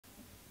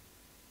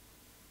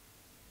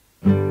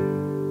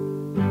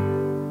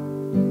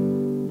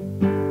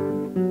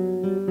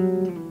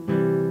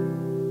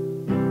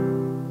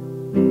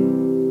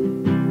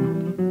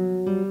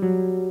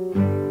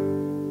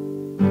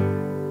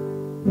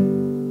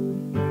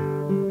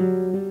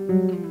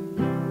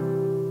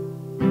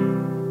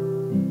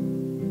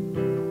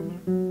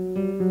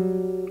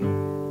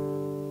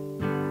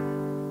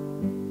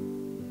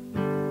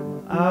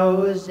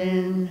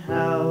in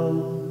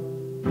hell,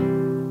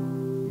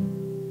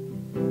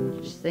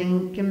 just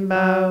thinking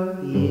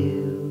about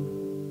you,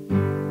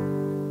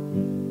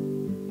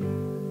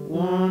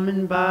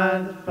 warming by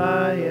the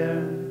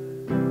fire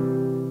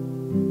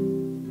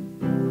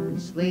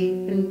and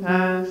sleeping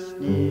past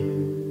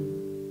noon.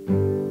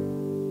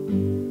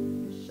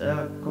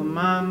 Circle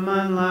my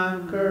mind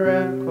like a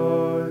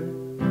record,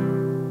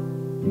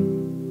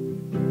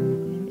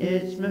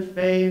 it's my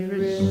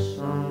favorite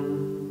song.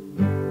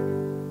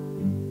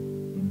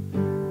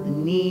 The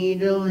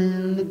needle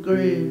in the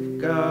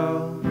groove,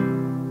 girl,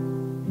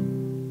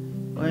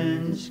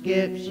 when it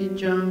skips you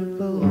jump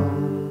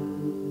along.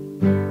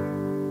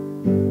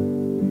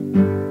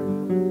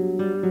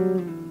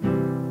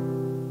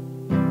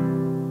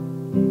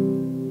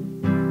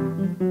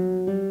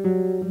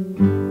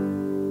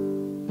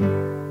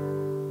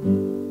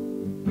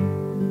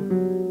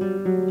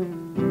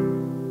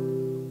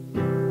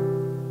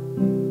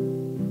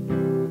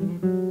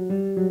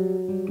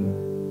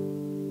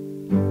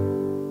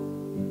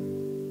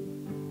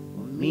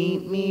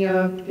 Meet me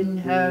up in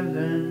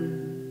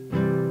heaven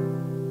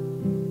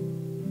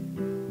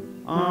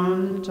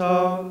on the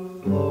top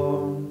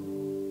floor.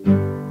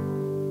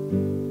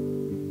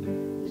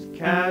 There's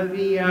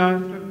caviar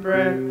for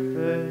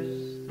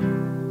breakfast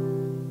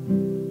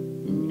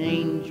and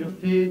angel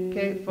food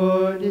cake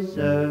for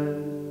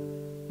dessert.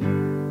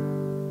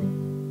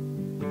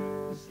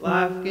 This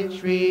life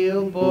gets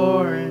real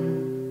boring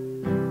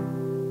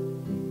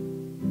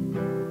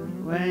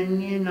when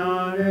you're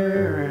not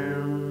around.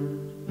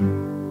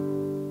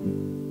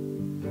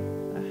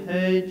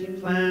 Heard you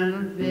plan a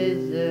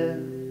visit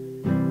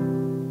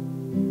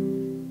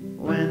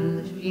when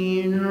the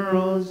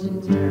funeral's in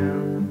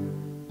town.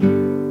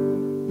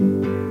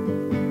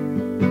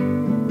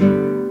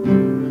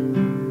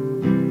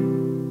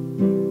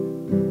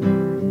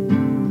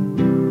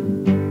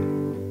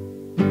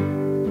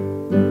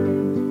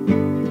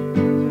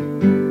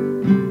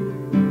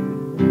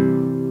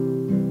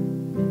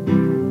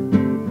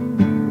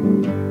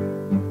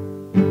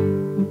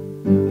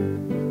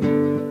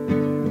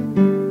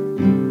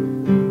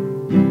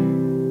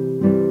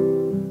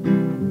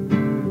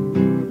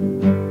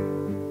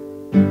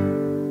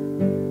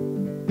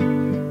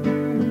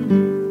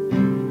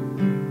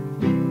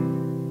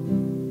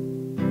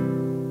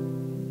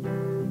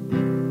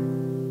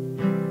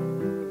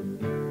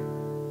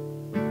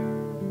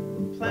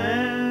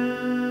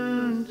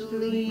 Plans to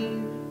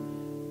leave,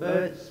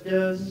 but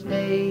still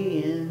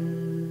staying.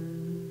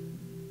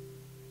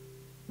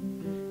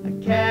 I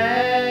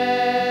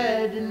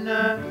cared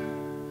enough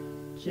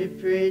to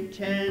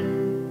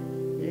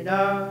pretend that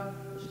I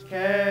was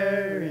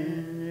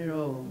caring at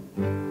all.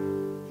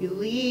 If you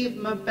leave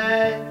my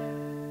bed,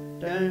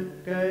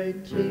 don't go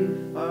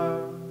too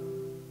far,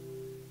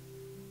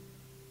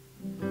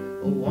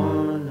 or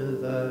one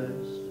of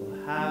us will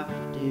have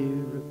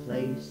to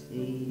replace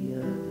the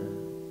other.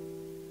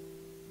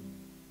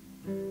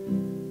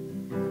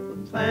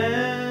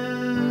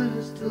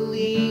 Plans to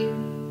leave,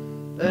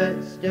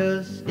 but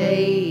still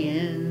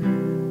staying.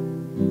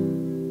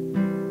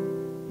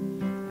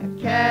 I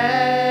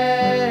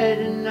cared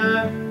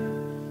enough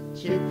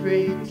to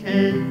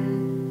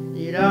pretend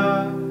that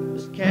I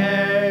was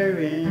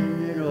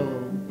caring at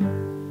all.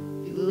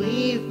 If you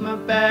leave my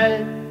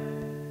bed,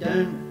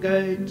 don't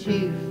go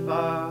too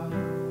far,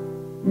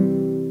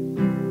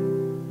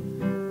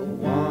 or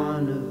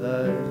one of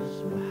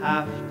us will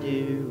have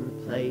to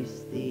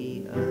replace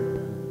the other.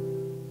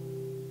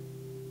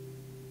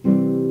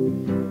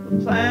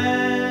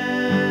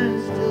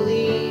 Plans to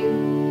leave,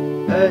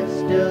 but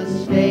still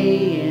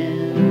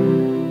staying.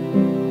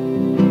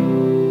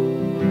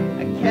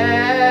 I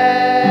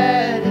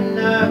cared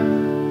enough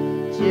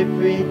to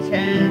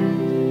pretend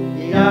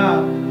that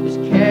I was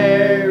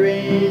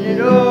caring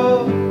at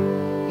all.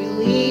 If you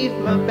leave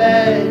my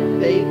bed,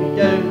 baby,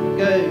 don't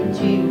go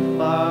too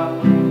far,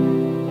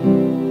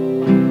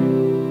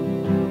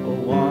 or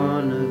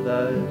one of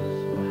us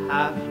will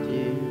have to